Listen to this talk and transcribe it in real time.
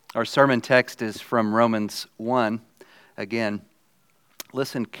Our sermon text is from Romans 1. Again,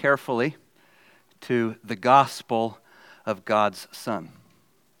 listen carefully to the gospel of God's Son.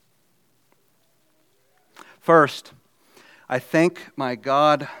 First, I thank my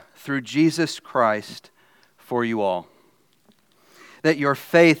God through Jesus Christ for you all, that your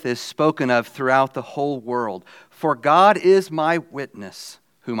faith is spoken of throughout the whole world. For God is my witness,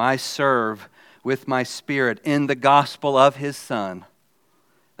 whom I serve with my spirit in the gospel of his Son,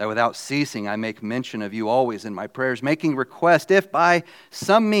 that without ceasing I make mention of you always in my prayers, making request, if by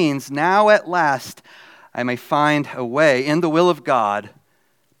some means now at last I may find a way in the will of God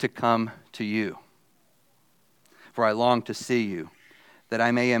to come to you. For I long to see you, that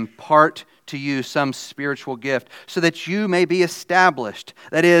I may impart to you some spiritual gift, so that you may be established.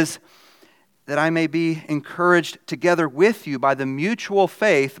 That is, that I may be encouraged together with you by the mutual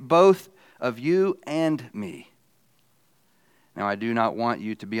faith both of you and me. Now I do not want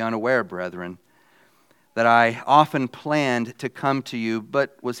you to be unaware, brethren, that I often planned to come to you,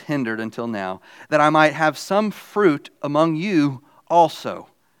 but was hindered until now, that I might have some fruit among you also,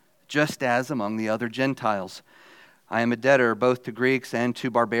 just as among the other Gentiles. I am a debtor both to Greeks and to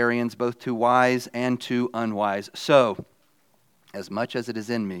barbarians, both to wise and to unwise. So, as much as it is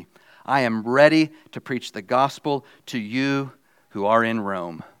in me, I am ready to preach the gospel to you who are in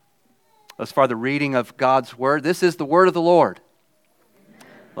Rome. As far as the reading of God's word, this is the word of the Lord. Amen.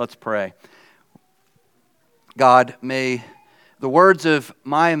 Let's pray. God, may the words of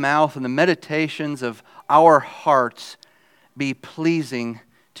my mouth and the meditations of our hearts be pleasing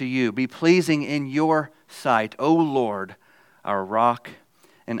to you, be pleasing in your sight, O Lord, our rock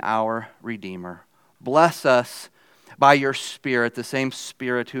and our Redeemer. Bless us by your Spirit, the same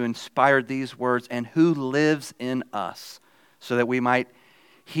Spirit who inspired these words and who lives in us, so that we might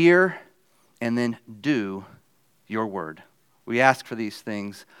hear and then do your word. We ask for these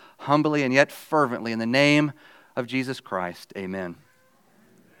things humbly and yet fervently in the name of Jesus Christ. Amen.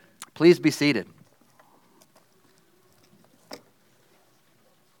 Please be seated.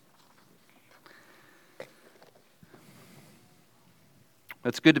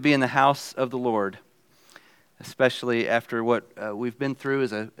 It's good to be in the house of the Lord, especially after what we've been through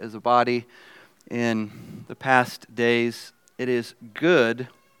as a body in the past days. It is good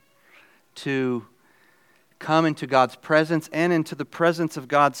to come into God's presence and into the presence of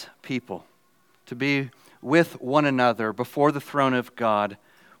God's people, to be with one another before the throne of God,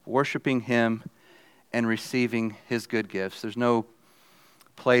 worshiping Him and receiving His good gifts. There's no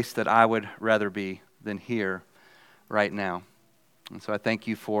place that I would rather be than here right now. And so I thank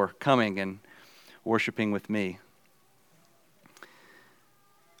you for coming and worshiping with me.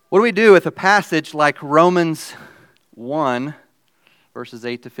 What do we do with a passage like Romans 1, verses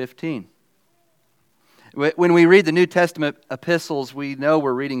 8 to 15? When we read the New Testament epistles, we know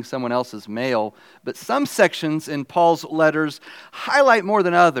we're reading someone else's mail, but some sections in Paul's letters highlight more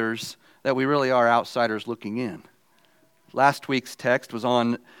than others that we really are outsiders looking in. Last week's text was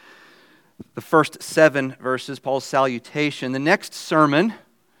on the first 7 verses, Paul's salutation. The next sermon,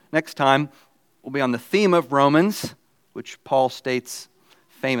 next time, will be on the theme of Romans, which Paul states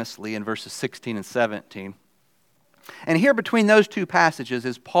famously in verses 16 and 17. And here between those two passages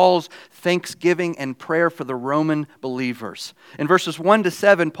is Paul's thanksgiving and prayer for the Roman believers. In verses 1 to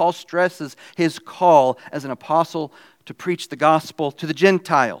 7, Paul stresses his call as an apostle to preach the gospel to the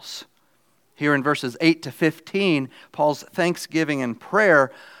Gentiles. Here in verses 8 to 15, Paul's thanksgiving and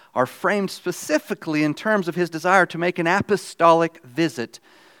prayer are framed specifically in terms of his desire to make an apostolic visit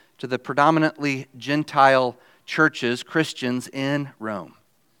to the predominantly Gentile churches, Christians in Rome.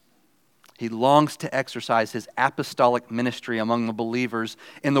 He longs to exercise his apostolic ministry among the believers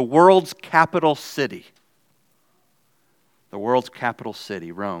in the world's capital city. The world's capital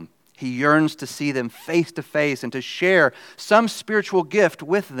city, Rome. He yearns to see them face to face and to share some spiritual gift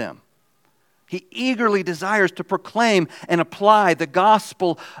with them. He eagerly desires to proclaim and apply the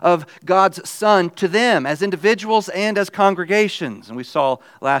gospel of God's Son to them as individuals and as congregations. And we saw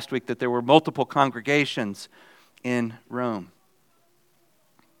last week that there were multiple congregations in Rome.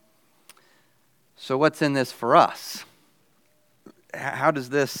 So what's in this for us? How does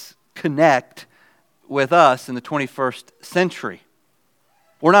this connect with us in the 21st century?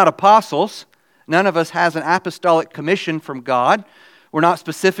 We're not apostles. None of us has an apostolic commission from God. We're not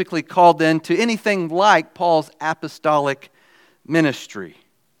specifically called then to anything like Paul's apostolic ministry.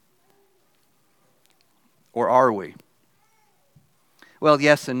 Or are we? Well,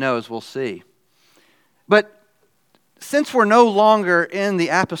 yes and no, as we'll see. But since we're no longer in the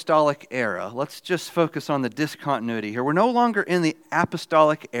apostolic era, let's just focus on the discontinuity here. We're no longer in the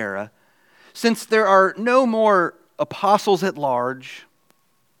apostolic era. Since there are no more apostles at large,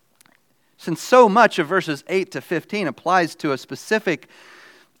 since so much of verses 8 to 15 applies to a specific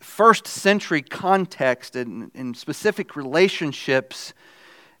first century context and specific relationships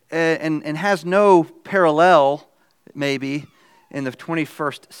and has no parallel, maybe, in the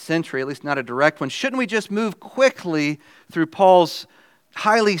 21st century, at least not a direct one, shouldn't we just move quickly through Paul's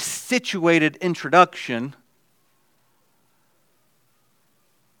highly situated introduction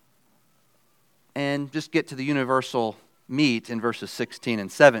and just get to the universal meat in verses 16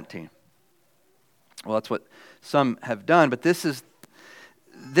 and 17? Well, that's what some have done, but this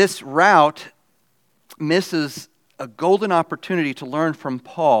route misses a golden opportunity to learn from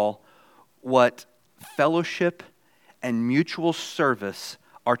Paul what fellowship and mutual service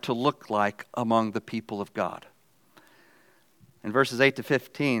are to look like among the people of God. In verses 8 to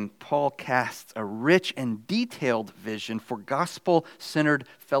 15, Paul casts a rich and detailed vision for gospel-centered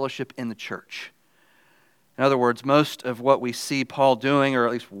fellowship in the church. In other words, most of what we see Paul doing, or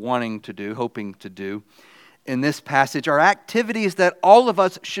at least wanting to do, hoping to do, in this passage are activities that all of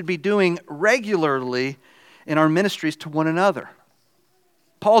us should be doing regularly in our ministries to one another.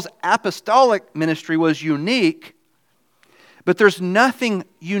 Paul's apostolic ministry was unique, but there's nothing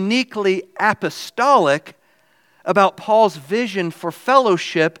uniquely apostolic about Paul's vision for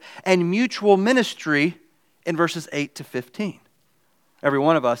fellowship and mutual ministry in verses 8 to 15. Every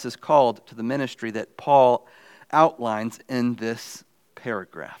one of us is called to the ministry that Paul outlines in this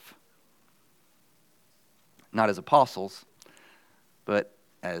paragraph. Not as apostles, but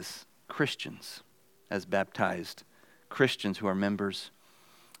as Christians, as baptized Christians who are members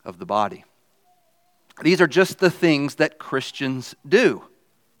of the body. These are just the things that Christians do.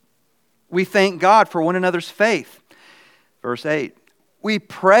 We thank God for one another's faith. Verse 8. We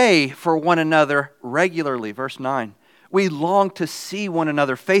pray for one another regularly. Verse 9. We long to see one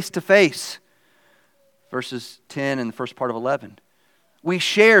another face to face. Verses 10 and the first part of 11. We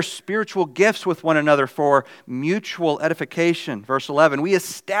share spiritual gifts with one another for mutual edification. Verse 11. We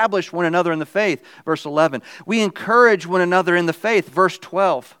establish one another in the faith. Verse 11. We encourage one another in the faith. Verse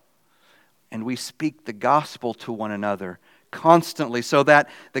 12. And we speak the gospel to one another constantly so that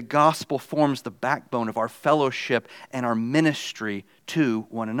the gospel forms the backbone of our fellowship and our ministry to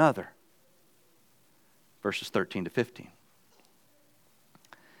one another. Verses 13 to 15.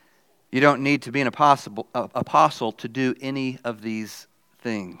 You don't need to be an apostle to do any of these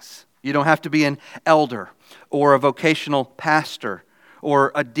things. You don't have to be an elder or a vocational pastor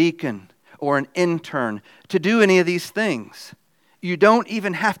or a deacon or an intern to do any of these things. You don't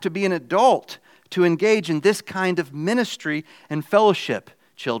even have to be an adult to engage in this kind of ministry and fellowship.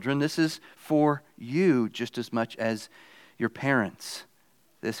 Children, this is for you just as much as your parents.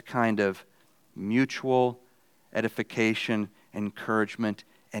 This kind of mutual edification, encouragement,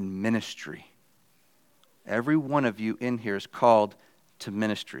 and ministry. Every one of you in here is called to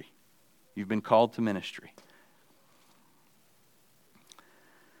ministry. You've been called to ministry.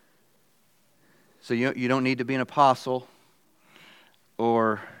 So you don't need to be an apostle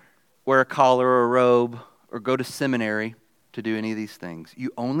or wear a collar or a robe or go to seminary to do any of these things.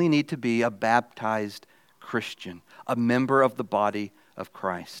 You only need to be a baptized Christian, a member of the body of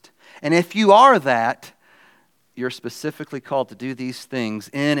Christ. And if you are that, you're specifically called to do these things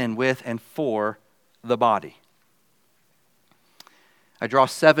in and with and for the body. I draw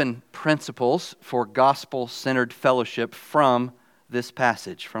 7 principles for gospel-centered fellowship from this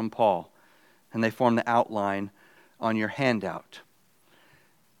passage, from Paul, and they form the outline on your handout.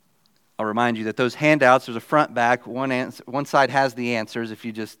 I'll remind you that those handouts, there's a front, back. One side has the answers if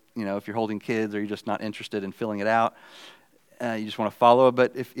you just, if you're holding kids or you're just not interested in filling it out. You just want to follow it.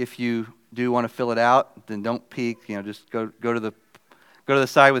 But if you do want to fill it out, then don't peek. Just go to the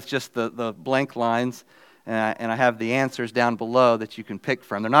side with just the blank lines. And I have the answers down below that you can pick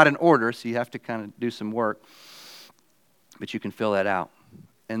from. They're not in order, so you have to kind of do some work. But you can fill that out.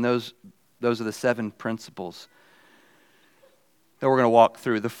 And those are the 7 principles that we're going to walk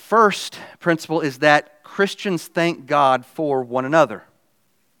through. The first principle is that Christians thank God for one another.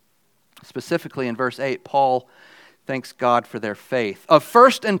 Specifically in verse 8, Paul thanks God for their faith. Of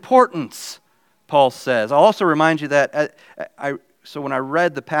first importance, Paul says. I'll also remind you that so when I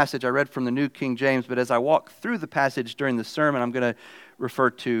read the passage, I read from the New King James, but as I walk through the passage during the sermon, I'm going to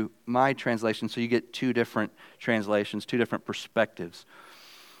refer to my translation, so you get 2 different translations, 2 different perspectives.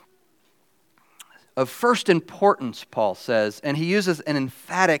 Of first importance, Paul says, and he uses an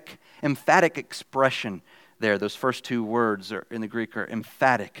emphatic expression there. Those first 2 words in the Greek are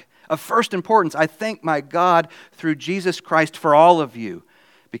emphatic. Of first importance, I thank my God through Jesus Christ for all of you,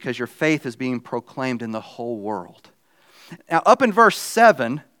 because your faith is being proclaimed in the whole world. Now, up in verse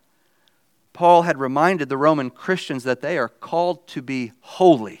 7, Paul had reminded the Roman Christians that they are called to be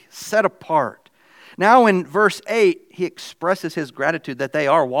holy, set apart. Now in verse 8, he expresses his gratitude that they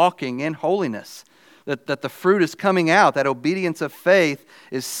are walking in holiness, that the fruit is coming out, that obedience of faith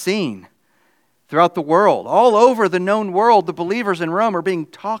is seen throughout the world. All over the known world, the believers in Rome are being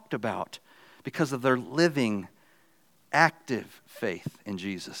talked about because of their living, active faith in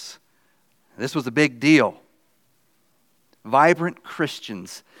Jesus. This was a big deal. Vibrant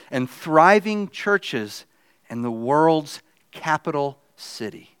Christians and thriving churches in the world's capital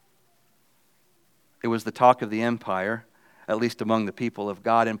city. It was the talk of the empire, at least among the people of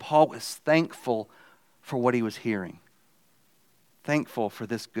God, and Paul was thankful for what he was hearing. Thankful for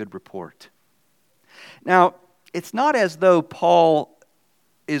this good report. Now, it's not as though Paul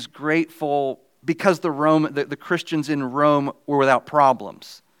is grateful because the Christians in Rome were without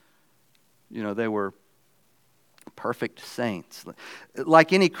problems. They were perfect saints.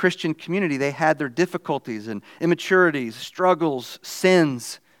 Like any Christian community, they had their difficulties and immaturities, struggles,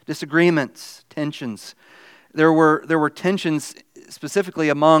 sins, disagreements, tensions. There were tensions specifically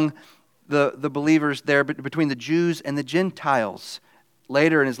among the believers there between the Jews and the Gentiles.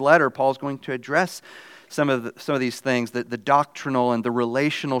 Later in his letter, Paul's going to address some of these things, the doctrinal and the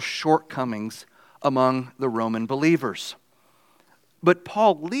relational shortcomings among the Roman believers. But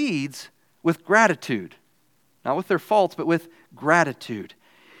Paul leads with gratitude. Not with their faults, but with gratitude.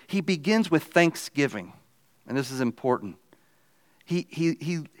 He begins with thanksgiving, and this is important.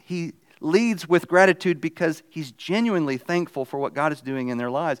 He leads with gratitude because he's genuinely thankful for what God is doing in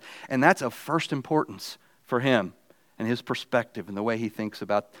their lives, and that's of first importance for him and his perspective and the way he thinks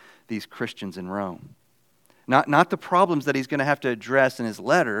about these Christians in Rome. Not the problems that he's going to have to address in his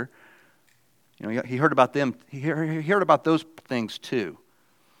letter. He heard about them. He heard about those things too.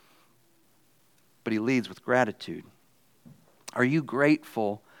 But he leads with gratitude. Are you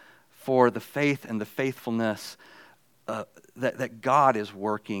grateful for the faith and the faithfulness that God is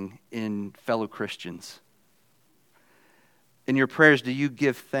working in fellow Christians? In your prayers, do you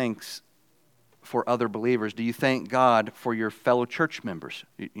give thanks for other believers? Do you thank God for your fellow church members?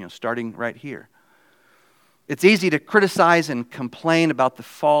 Starting right here. It's easy to criticize and complain about the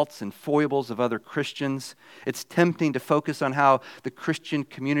faults and foibles of other Christians. It's tempting to focus on how the Christian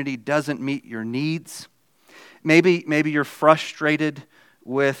community doesn't meet your needs. Maybe you're frustrated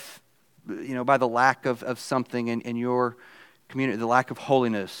with, by the lack of something in your community, the lack of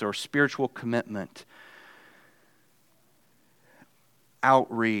holiness or spiritual commitment,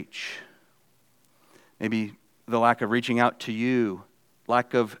 outreach, maybe the lack of reaching out to you,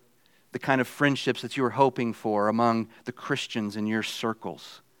 lack of the kind of friendships that you were hoping for among the Christians in your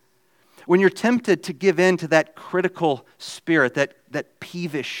circles. When you're tempted to give in to that critical spirit, that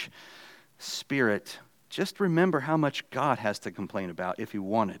peevish spirit, just remember how much God has to complain about if He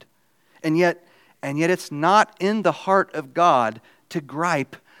wanted. And yet it's not in the heart of God to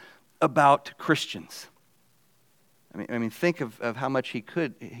gripe about Christians. I mean, think of how much He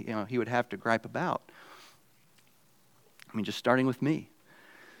would have to gripe about. Just starting with me.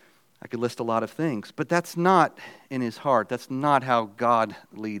 I could list a lot of things, but that's not in His heart. That's not how God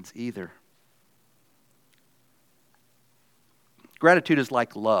leads either. Gratitude is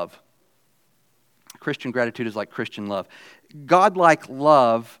like love. Christian gratitude is like Christian love. God-like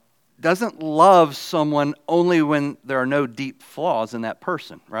love doesn't love someone only when there are no deep flaws in that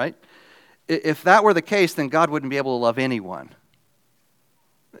person, right? If that were the case, then God wouldn't be able to love anyone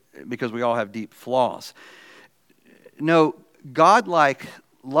because we all have deep flaws. No, God-like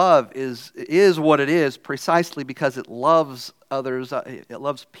love is what it is precisely because it loves others, it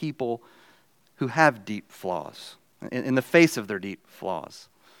loves people who have deep flaws, in the face of their deep flaws.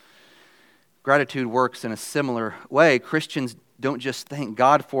 Gratitude works in a similar way. Christians don't just thank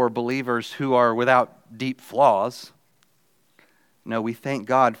God for believers who are without deep flaws. No, we thank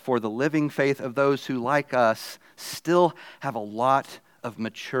God for the living faith of those who, like us, still have a lot of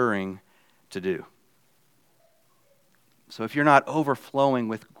maturing to do. So if you're not overflowing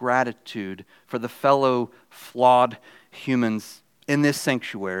with gratitude for the fellow flawed humans in this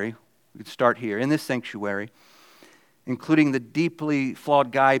sanctuary, we could start here, in this sanctuary, including the deeply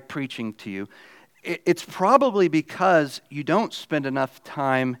flawed guy preaching to you, it's probably because you don't spend enough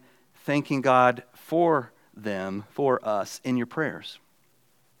time thanking God for them, for us, in your prayers.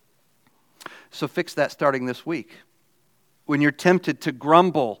 So fix that starting this week. When you're tempted to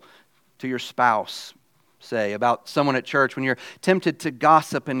grumble to your spouse, say, about someone at church, when you're tempted to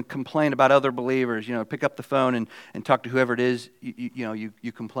gossip and complain about other believers, pick up the phone and talk to whoever it is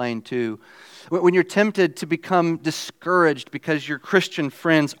you complain to. When you're tempted to become discouraged because your Christian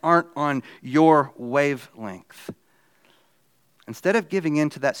friends aren't on your wavelength. instead of giving in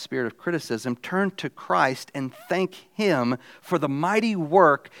to that spirit of criticism, turn to Christ and thank Him for the mighty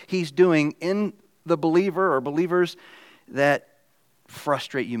work He's doing in the believer or believers that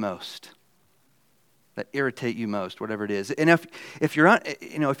frustrate you most, that irritate you most, whatever it is. And if you're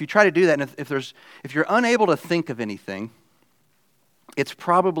if you try to do that, and if you're unable to think of anything, it's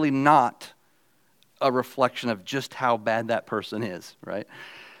probably not a reflection of just how bad that person is, right?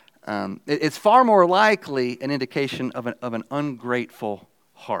 It's far more likely an indication of an ungrateful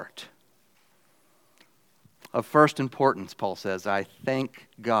heart. Of first importance, Paul says, I thank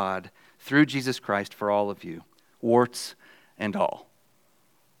God through Jesus Christ for all of you, warts and all.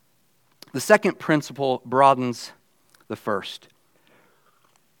 The second principle broadens the first.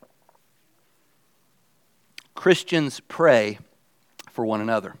 Christians pray for one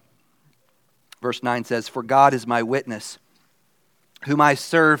another. Verse 9 says, For God is my witness, whom I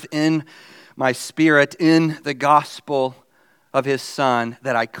serve in my spirit in the gospel of His Son,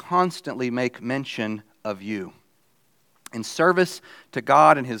 that I constantly make mention of you. In service to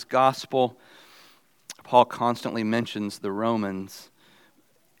God and His gospel, Paul constantly mentions the Romans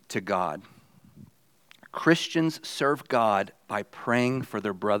to God. Christians serve God by praying for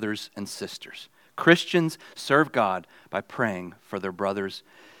their brothers and sisters. Christians serve God by praying for their brothers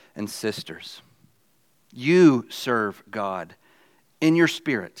and sisters. You serve God in your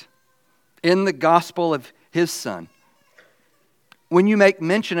spirit, in the gospel of His Son, when you make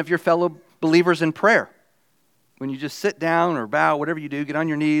mention of your fellow believers in prayer. When you just sit down or bow, whatever you do, get on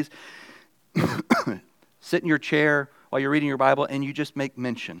your knees, sit in your chair while you're reading your Bible, and you just make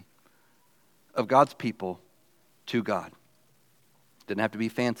mention of God's people to God. Doesn't have to be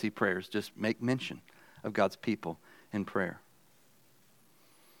fancy prayers. Just make mention of God's people in prayer.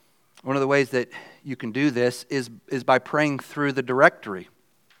 One of the ways that you can do this is by praying through the directory.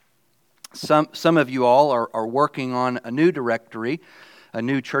 Some of you all are working on a new directory, a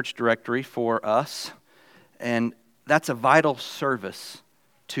new church directory for us, and that's a vital service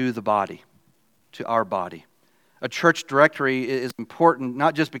to the body, to our body. A church directory is important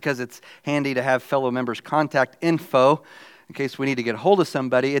not just because it's handy to have fellow members' contact info in case we need to get a hold of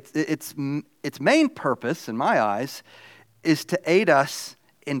somebody. Its main purpose, in my eyes, is to aid us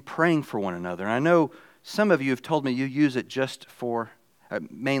in praying for one another. And I know some of you have told me you use it just for,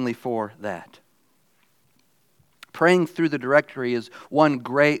 mainly for that. Praying through the directory is one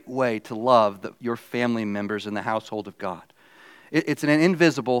great way to love your family members in the household of God. It's an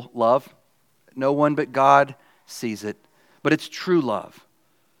invisible love. No one but God sees it, but it's true love.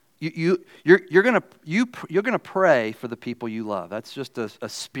 You're gonna pray for the people you love. That's just a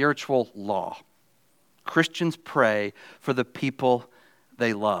spiritual law. Christians pray for the people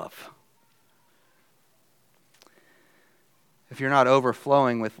they love. If you're not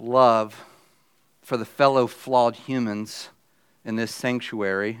overflowing with love for the fellow flawed humans in this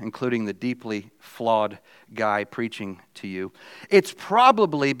sanctuary, including the deeply flawed guy preaching to you, it's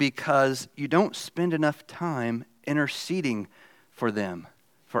probably because you don't spend enough time interceding for them,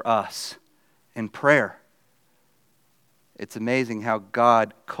 for us, in prayer. It's amazing how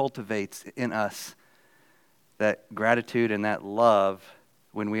God cultivates in us that gratitude and that love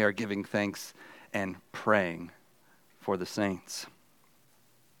when we are giving thanks and praying for the saints.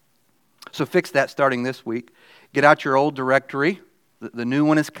 So fix that starting this week. Get out your old directory. The new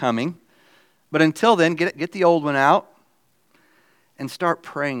one is coming. But until then, get the old one out and start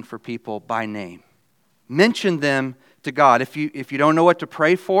praying for people by name. Mention them to God. If you don't know what to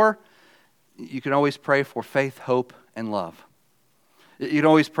pray for, you can always pray for faith, hope, and love. You can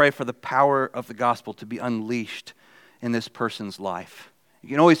always pray for the power of the gospel to be unleashed in this person's life. You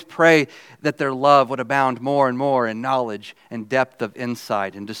can always pray that their love would abound more and more in knowledge and depth of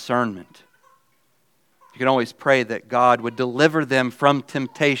insight and discernment. You can always pray that God would deliver them from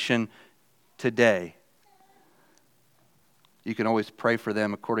temptation today. You can always pray for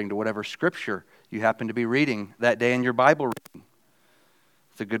them according to whatever scripture you happen to be reading that day in your Bible reading.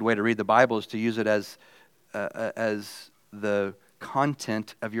 It's a good way to read the Bible is to use it as the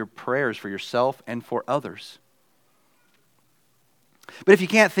content of your prayers for yourself and for others. But if you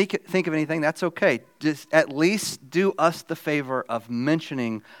can't think of anything, that's okay. Just at least do us the favor of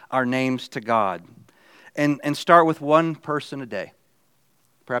mentioning our names to God. And start with one person a day.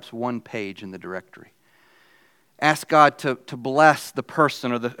 Perhaps one page in the directory. Ask God to bless the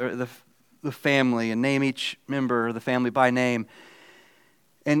person or the family and name each member of the family by name.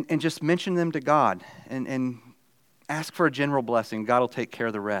 And just mention them to God. And ask for a general blessing. God will take care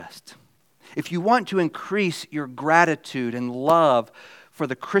of the rest. If you want to increase your gratitude and love for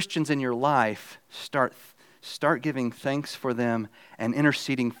the Christians in your life, start giving thanks for them and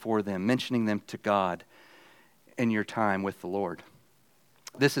interceding for them, mentioning them to God. in your time with the Lord.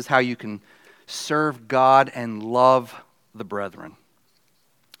 This is how you can serve God and love the brethren.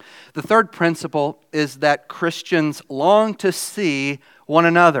 The third principle is that Christians long to see one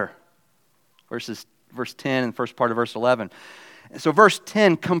another. Verse 10 and the first part of verse 11. So verse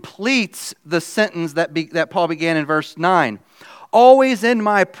 10 completes the sentence that Paul began in verse 9. Always in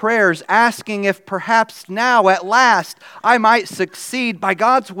my prayers, asking if perhaps now at last I might succeed by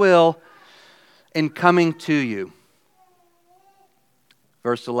God's will in coming to you.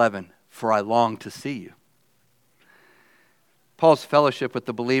 Verse 11, for I long to see you. Paul's fellowship with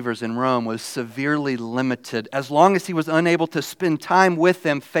the believers in Rome was severely limited as long as he was unable to spend time with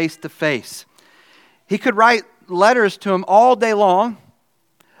them face to face. He could write letters to them all day long,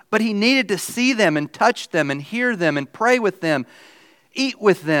 but he needed to see them and touch them and hear them and pray with them, eat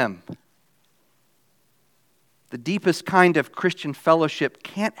with them. The deepest kind of Christian fellowship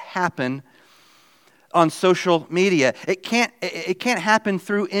can't happen on social media. It can't happen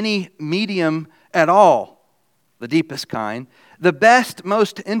through any medium at all. The deepest kind. The best,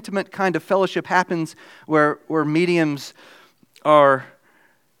 most intimate kind of fellowship happens where mediums are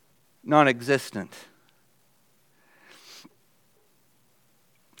non-existent.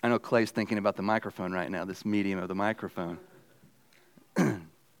 I know Clay's thinking about the microphone right now, this medium of the microphone.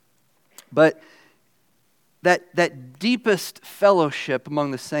 But that deepest fellowship among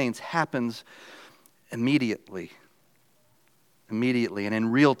the saints happens immediately and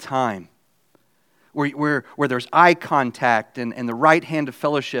in real time, where there's eye contact and the right hand of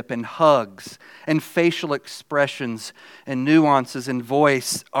fellowship and hugs and facial expressions and nuances and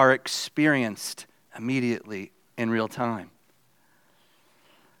voice are experienced immediately in real time.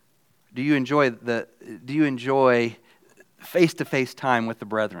 Do you enjoy face-to-face time with the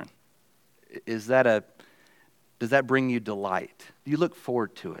brethren? Does that bring you delight? Do you look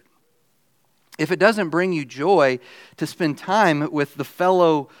forward to it? If it doesn't bring you joy to spend time with the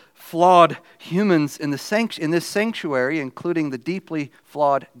fellow flawed humans in this sanctuary, including the deeply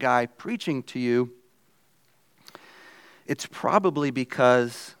flawed guy preaching to you, it's probably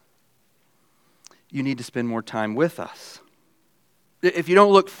because you need to spend more time with us. If you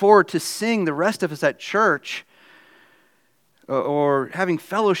don't look forward to seeing the rest of us at church or having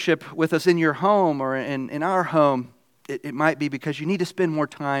fellowship with us in your home or in our home, it might be because you need to spend more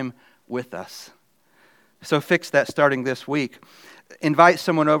time with us. So fix that starting this week. Invite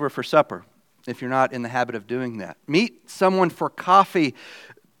someone over for supper if you're not in the habit of doing that. Meet someone for coffee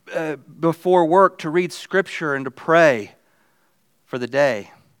before work to read Scripture and to pray for the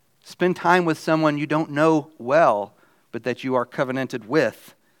day. Spend time with someone you don't know well, but that you are covenanted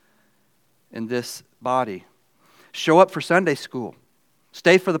with in this body. Show up for Sunday school.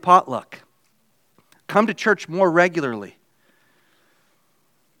 Stay for the potluck. Come to church more regularly.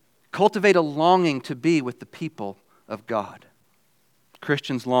 Cultivate a longing to be with the people of God.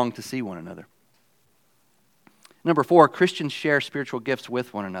 Christians long to see one another. Number 4, Christians share spiritual gifts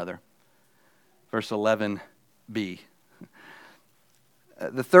with one another. Verse 11b.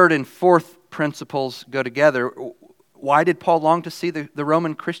 The third and fourth principles go together. Why did Paul long to see the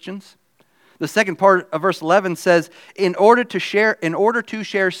Roman Christians? The second part of verse 11 says, in order to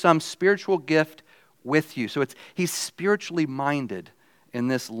share some spiritual gift with you. So he's spiritually minded in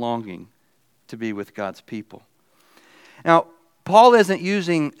this longing to be with God's people. Now, Paul isn't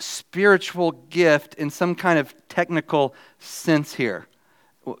using spiritual gift in some kind of technical sense here.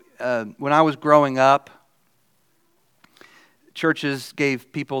 When I was growing up, churches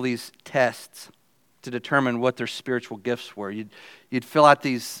gave people these tests to determine what their spiritual gifts were. You'd fill out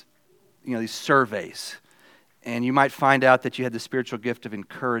these surveys, and you might find out that you had the spiritual gift of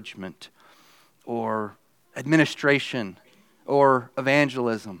encouragement or administration or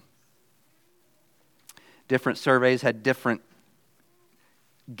evangelism. Different surveys had different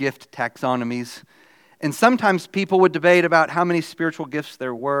gift taxonomies, and sometimes people would debate about how many spiritual gifts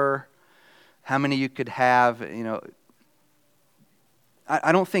there were, how many you could have.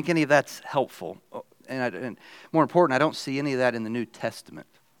 I don't think any of that's helpful. And more important, I don't see any of that in the New Testament.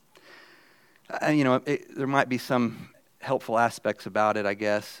 There might be some helpful aspects about it, I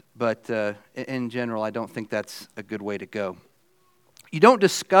guess, but in general, I don't think that's a good way to go. You don't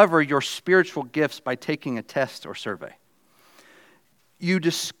discover your spiritual gifts by taking a test or survey. You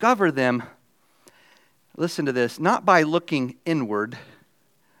discover them, listen to this, not by looking inward,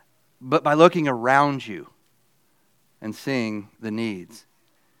 but by looking around you and seeing the needs.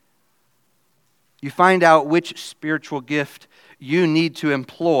 You find out which spiritual gift you need to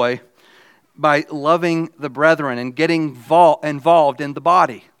employ by loving the brethren and getting involved in the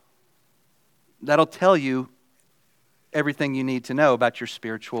body. That'll tell you everything you need to know about your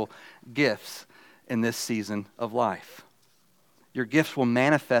spiritual gifts in this season of life. Your gifts will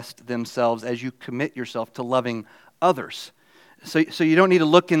manifest themselves as you commit yourself to loving others. So you don't need to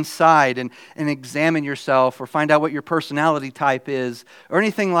look inside and examine yourself or find out what your personality type is or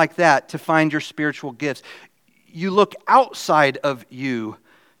anything like that to find your spiritual gifts. You look outside of you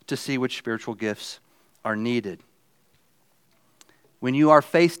to see which spiritual gifts are needed. When you are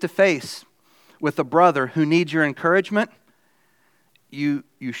face to face with a brother who needs your encouragement, you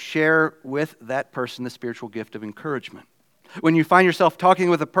share with that person the spiritual gift of encouragement. When you find yourself talking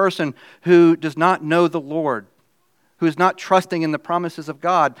with a person who does not know the Lord, who is not trusting in the promises of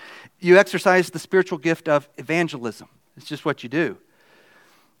God, you exercise the spiritual gift of evangelism. It's just what you do.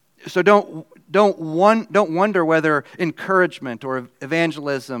 So don't wonder whether encouragement or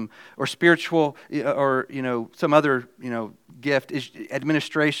evangelism or spiritual or some other gift is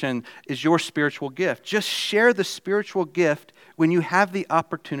administration is your spiritual gift. Just share the spiritual gift when you have the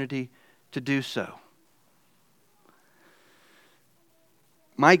opportunity to do so.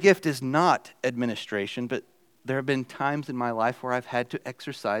 My gift is not administration, but there have been times in my life where I've had to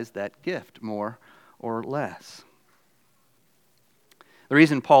exercise that gift more or less. The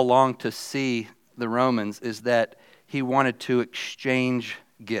reason Paul longed to see the Romans is that he wanted to exchange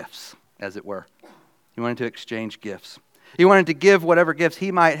gifts, as it were. He wanted to exchange gifts. He wanted to give whatever gifts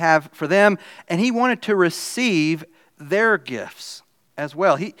he might have for them, and he wanted to receive their gifts as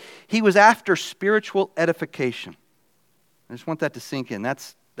well. He was after spiritual edification. I just want that to sink in.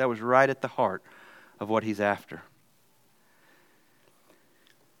 That was right at the heart of what he's after.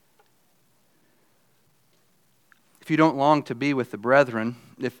 If you don't long to be with the brethren,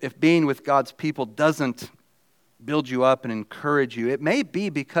 if being with God's people doesn't build you up and encourage you, it may be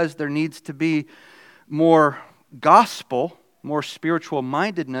because there needs to be more gospel, more spiritual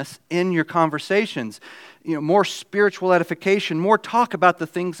mindedness in your conversations, more spiritual edification, more talk about the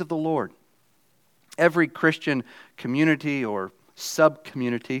things of the Lord. Every Christian community or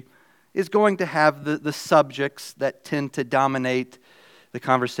sub-community is going to have the subjects that tend to dominate the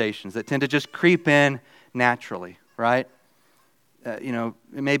conversations, that tend to just creep in naturally, right? It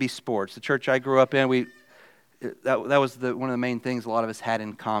may be sports. The church I grew up in, that was one of the main things a lot of us had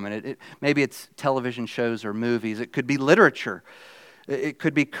in common. Maybe it's television shows or movies. It could be literature. It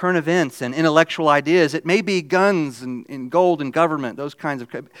could be current events and intellectual ideas. It may be guns and gold and government, those kinds of...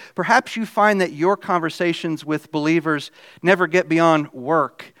 Perhaps you find that your conversations with believers never get beyond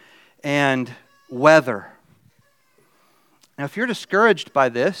work and weather. Now, if you're discouraged by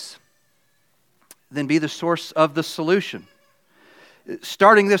this, then be the source of the solution.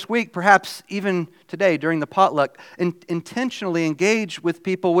 Starting this week, perhaps even today during the potluck, intentionally engage with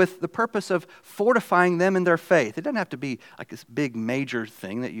people with the purpose of fortifying them in their faith. It doesn't have to be like this big major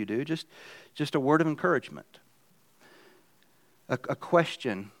thing that you do, just a word of encouragement, a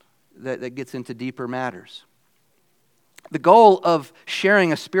question that gets into deeper matters. The goal of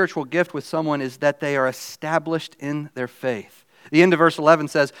sharing a spiritual gift with someone is that they are established in their faith. The end of verse 11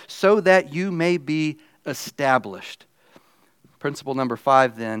 says, so that you may be established. Principle number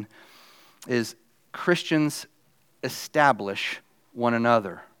 5 then is Christians establish one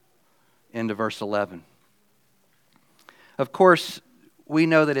another. End of verse 11. Of course, we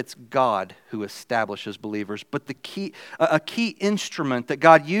know that it's God who establishes believers, but a key instrument that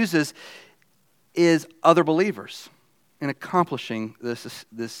God uses is other believers in accomplishing this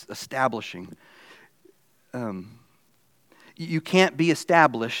establishing. You can't be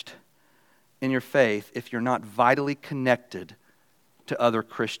established in your faith if you're not vitally connected to other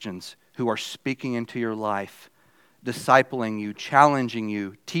Christians who are speaking into your life, discipling you, challenging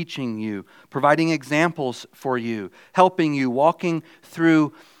you, teaching you, providing examples for you, helping you, walking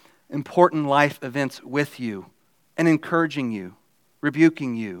through important life events with you, and encouraging you,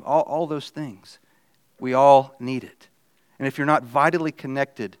 rebuking you, all those things. We all need it. And if you're not vitally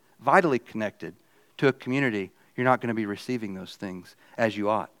connected to a community, you're not going to be receiving those things as you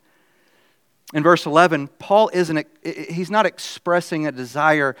ought. In verse 11, Paul he's not expressing a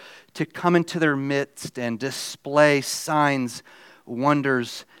desire to come into their midst and display signs,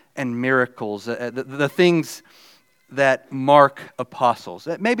 wonders, and miracles, the things that mark apostles.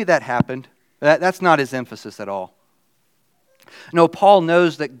 Maybe that happened. That's not his emphasis at all. No, Paul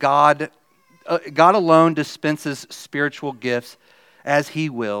knows that God alone dispenses spiritual gifts as He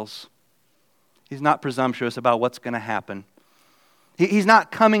wills. He's not presumptuous about what's going to happen. He's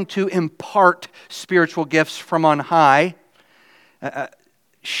not coming to impart spiritual gifts from on high.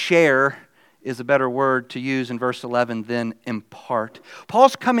 Share is a better word to use in verse 11 than impart.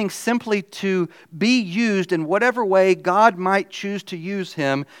 Paul's coming simply to be used in whatever way God might choose to use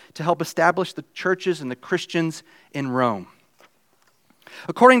him to help establish the churches and the Christians in Rome.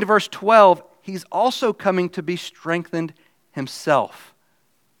 According to verse 12, he's also coming to be strengthened himself.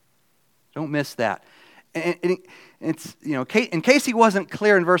 Don't miss that. And it's, in case he wasn't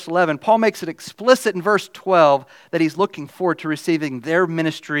clear in verse 11, Paul makes it explicit in verse 12 that he's looking forward to receiving their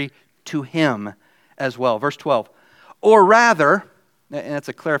ministry to him as well. Verse 12. Or rather, and that's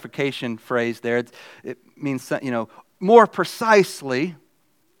a clarification phrase there. It means, more precisely,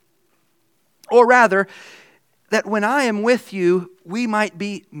 or rather, that when I am with you, we might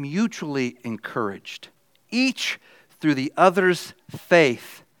be mutually encouraged, each through the other's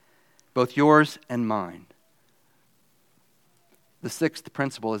faith, both yours and mine. The sixth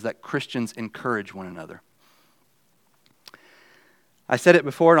principle is that Christians encourage one another. I said it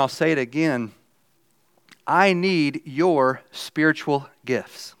before and I'll say it again. I need your spiritual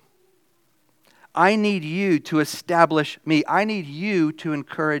gifts. I need you to establish me. I need you to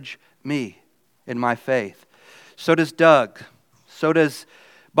encourage me in my faith. So does Doug. So does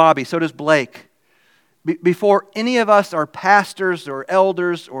Bobby. So does Blake. Before any of us are pastors or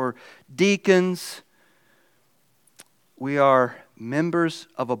elders or deacons, we are members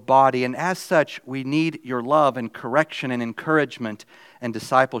of a body, and as such, we need your love and correction and encouragement and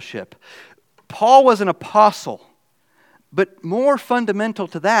discipleship. Paul was an apostle, but more fundamental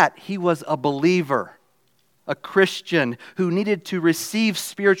to that, he was a believer, a Christian who needed to receive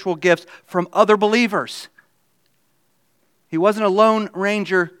spiritual gifts from other believers. He wasn't a Lone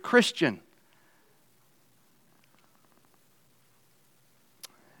Ranger Christian.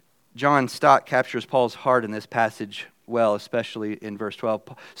 John Stott captures Paul's heart in this passage well, especially in verse 12.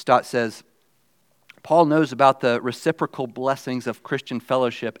 Stott says, Paul knows about the reciprocal blessings of Christian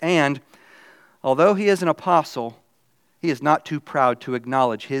fellowship, and although he is an apostle, he is not too proud to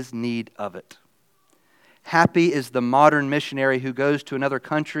acknowledge his need of it. Happy is the modern missionary who goes to another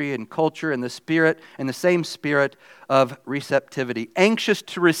country and culture in the same spirit of receptivity, anxious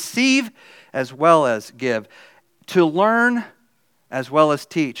to receive as well as give, to learn as well as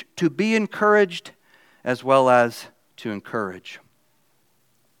teach, to be encouraged as well as to encourage.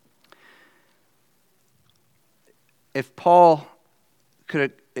 If Paul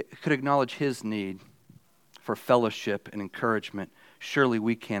could acknowledge his need for fellowship and encouragement, surely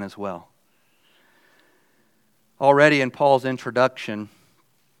we can as well. Already in Paul's introduction,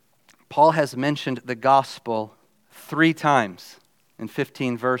 Paul has mentioned the gospel 3 times in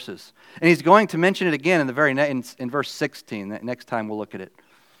 15 verses. And he's going to mention it again in verse 16. The next time we'll look at it.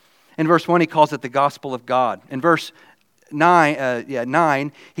 In verse 1, he calls it the gospel of God. In verse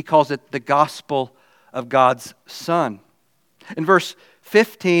 9, he calls it the gospel of God's Son. In verse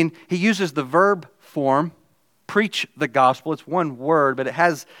 15, he uses the verb form, preach the gospel. It's one word, but it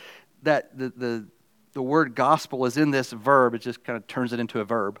has that the word gospel is in this verb. It just kind of turns it into a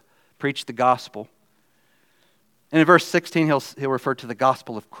verb. Preach the gospel. And in verse 16, he'll refer to the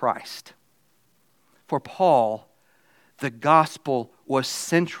gospel of Christ. For Paul, the gospel was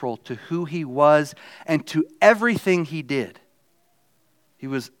central to who he and to everything he did. He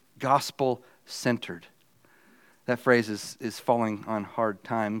was gospel-centered. That phrase is falling on hard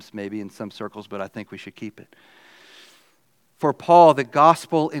times, maybe in some circles, but I think we should keep it. For Paul, the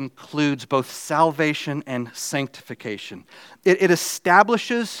gospel includes both salvation and sanctification. It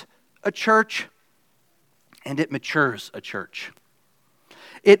establishes a church and it matures a church.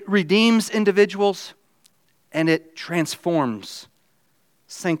 It redeems individuals and it transforms,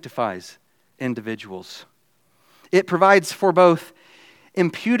 sanctifies individuals. It provides for both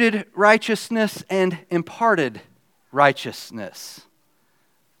imputed righteousness and imparted righteousness.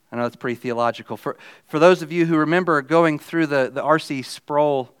 I know it's pretty theological. For those of you who remember going through the R.C.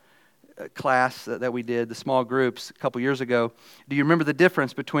 Sproul class that we did, the small groups a couple years ago, do you remember the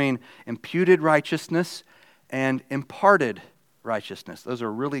difference between imputed righteousness and imparted righteousness? Those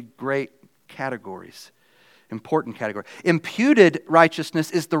are really great categories, important category. Imputed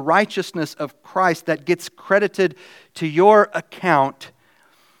righteousness is the righteousness of Christ that gets credited to your account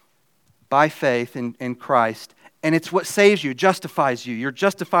by faith in Christ. And it's what saves you, justifies you. You're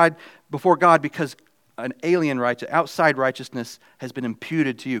justified before God because an outside righteousness has been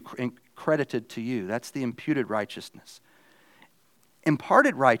imputed to you, credited to you. That's the imputed righteousness.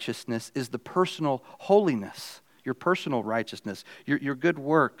 Imparted righteousness is the personal holiness, your personal righteousness, your good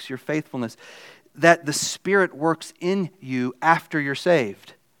works, your faithfulness, that the Spirit works in you after you're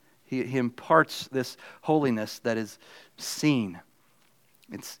saved. He imparts this holiness that is seen.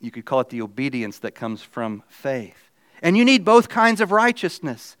 You could call it the obedience that comes from faith. And you need both kinds of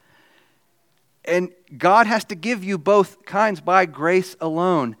righteousness. And God has to give you both kinds by grace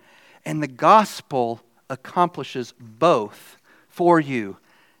alone. And the gospel accomplishes both for you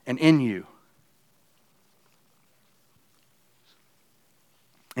and in you.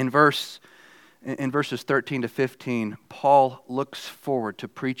 In verse In verses 13 to 15, Paul looks forward to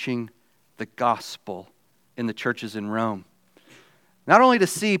preaching the gospel in the churches in Rome. Not only to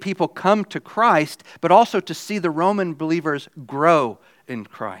see people come to Christ, but also to see the Roman believers grow in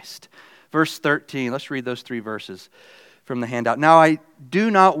Christ. Verse 13, let's read those 3 verses from the handout. Now I do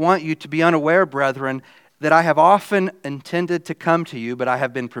not want you to be unaware, brethren, that I have often intended to come to you, but I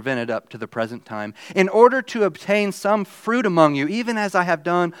have been prevented up to the present time, in order to obtain some fruit among you, even as I have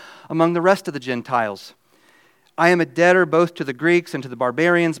done among the rest of the Gentiles. I am a debtor both to the Greeks and to the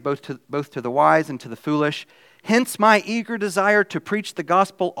barbarians, both to the wise and to the foolish. Hence my eager desire to preach the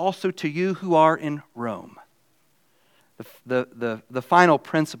gospel also to you who are in Rome. The final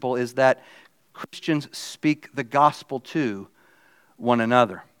principle is that Christians speak the gospel to one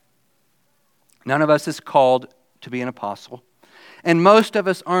another. None of us is called to be an apostle, and most of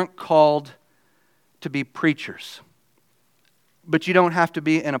us aren't called to be preachers. But you don't have to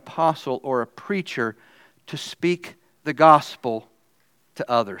be an apostle or a preacher to speak the gospel to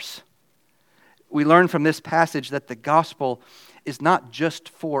others. We learn from this passage that the gospel is not just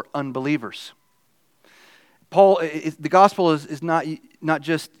for unbelievers. The gospel is not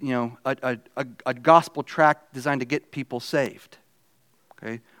just a gospel tract designed to get people saved.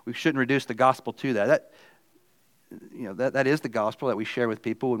 Okay, we shouldn't reduce the gospel to that. That is the gospel that we share with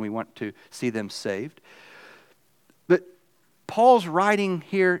people when we want to see them saved. But Paul's writing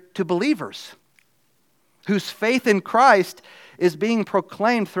here to believers whose faith in Christ is being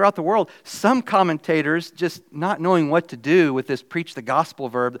proclaimed throughout the world. Some commentators, just not knowing what to do with this preach the gospel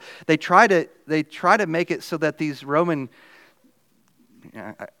verb, they try to make it so that these Roman,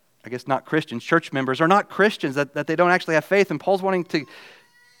 I guess not Christians, church members are not Christians, that they don't actually have faith. And Paul's wanting to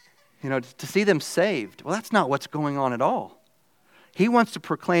see them saved. Well, that's not what's going on at all. He wants to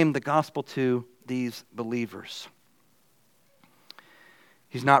proclaim the gospel to these believers.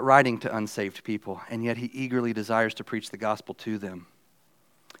 He's not writing to unsaved people, and yet he eagerly desires to preach the gospel to them.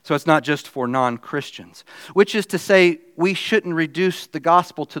 So it's not just for non-Christians, which is to say we shouldn't reduce the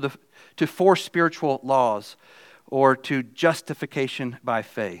gospel to 4 spiritual laws or to justification by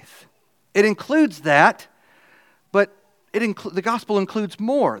faith. It includes that, but the gospel includes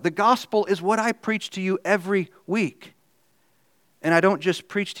more. The gospel is what I preach to you every week. And I don't just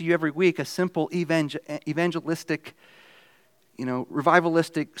preach to you every week a simple evangelistic,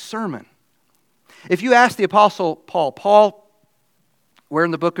 revivalistic sermon. If you ask the Apostle Paul, where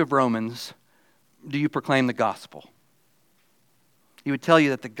in the book of Romans do you proclaim the gospel? He would tell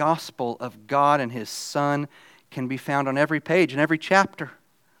you that the gospel of God and His Son can be found on every page and every chapter,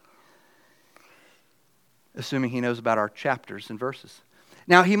 assuming he knows about our chapters and verses.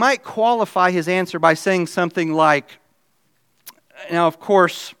 Now, he might qualify his answer by saying something like, now, of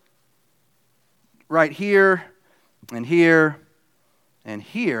course, right here and here and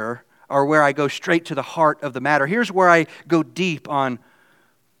here are where I go straight to the heart of the matter. Here's where I go deep on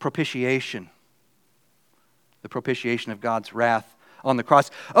propitiation, the propitiation of God's wrath on the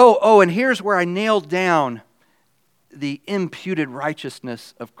cross. And here's where I nailed down the imputed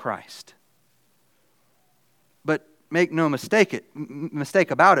righteousness of Christ. But make no mistake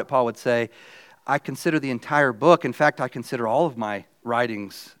about it, Paul would say, I consider the entire book, in fact, I consider all of my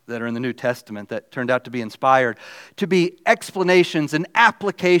writings that are in the New Testament that turned out to be inspired, to be explanations and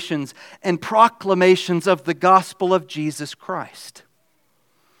applications and proclamations of the gospel of Jesus Christ.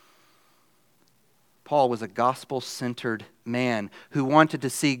 Paul was a gospel-centered man who wanted to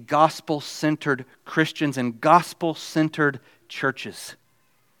see gospel-centered Christians and gospel-centered churches.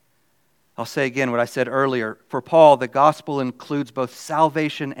 I'll say again what I said earlier. For Paul, the gospel includes both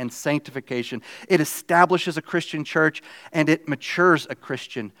salvation and sanctification. It establishes a Christian church and it matures a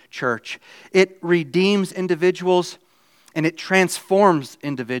Christian church. It redeems individuals and it transforms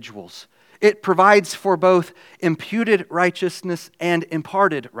individuals. It provides for both imputed righteousness and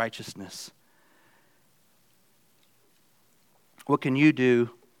imparted righteousness. What can you do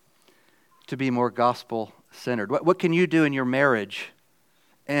to be more gospel-centered? What can you do in your marriage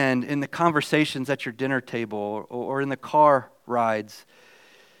and in the conversations at your dinner table or in the car rides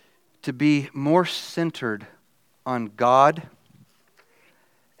to be more centered on God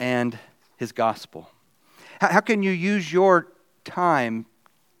and His gospel? How can you use your time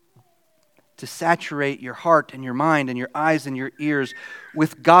to saturate your heart and your mind and your eyes and your ears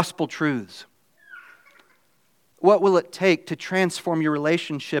with gospel truths? What will it take to transform your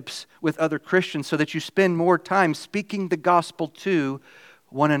relationships with other Christians so that you spend more time speaking the gospel to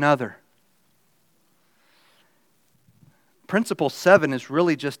one another? Principle 7 is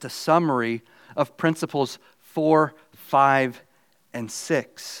really just a summary of principles 4, 5, and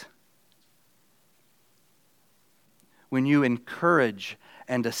 6. When you encourage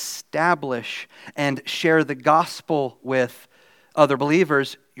and establish and share the gospel with other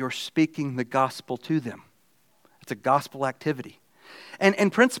believers, you're speaking the gospel to them. It's a gospel activity.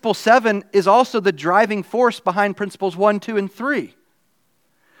 And principle 7 is also the driving force behind principles 1, 2, and 3.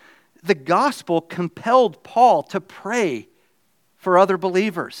 The gospel compelled Paul to pray for other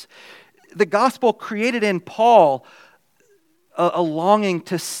believers. The gospel created in Paul a longing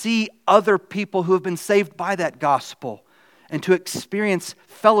to see other people who have been saved by that gospel and to experience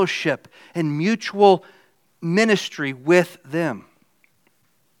fellowship and mutual ministry with them.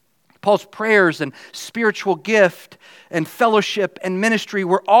 Paul's prayers and spiritual gift and fellowship and ministry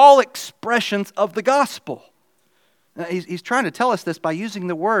were all expressions of the gospel. He's trying to tell us this by using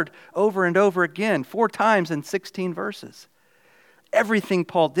the word over and over again, 4 times in 16 verses. Everything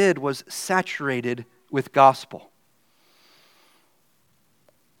Paul did was saturated with gospel.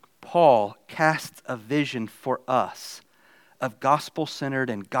 Paul casts a vision for us of gospel-centered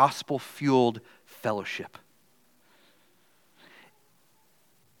and gospel-fueled fellowship.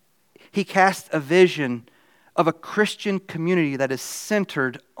 He casts a vision of a Christian community that is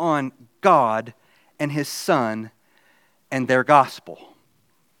centered on God and His Son and their gospel.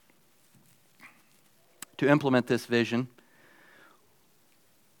 To implement this vision,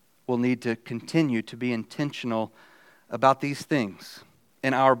 we'll need to continue to be intentional about these things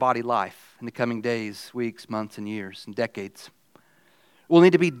in our body life in the coming days, weeks, months, and years, and decades. We'll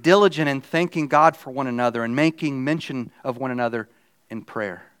need to be diligent in thanking God for one another and making mention of one another in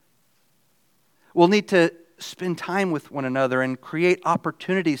prayer. We'll need to spend time with one another and create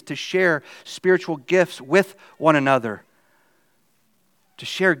opportunities to share spiritual gifts with one another, to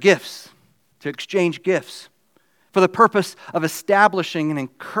share gifts, to exchange gifts, for the purpose of establishing and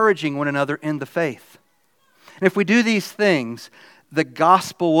encouraging one another in the faith. And if we do these things, the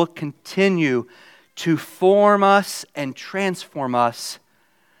gospel will continue to form us and transform us,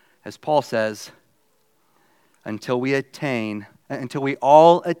 as Paul says, until we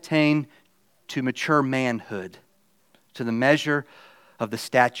all attain to mature manhood, to the measure of the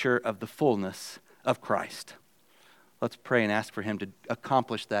stature of the fullness of Christ. Let's pray and ask for Him to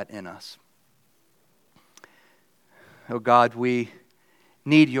accomplish that in us. Oh God, we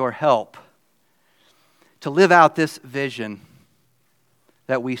need your help to live out this vision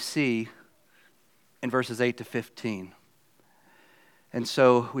that we see in verses 8 to 15. And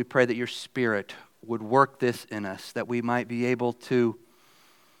so we pray that your Spirit would work this in us, that we might be able to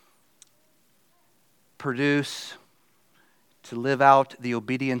produce, to live out the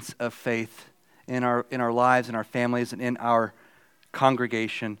obedience of faith in our lives, in our families, and in our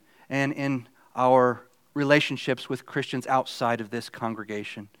congregation, and in our relationships with Christians outside of this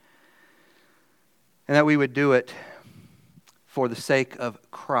congregation. And that we would do it for the sake of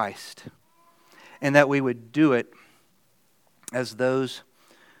Christ, and that we would do it as those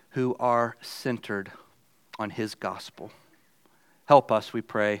who are centered on His gospel. Help us, we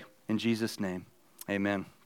pray, in Jesus' name. Amen.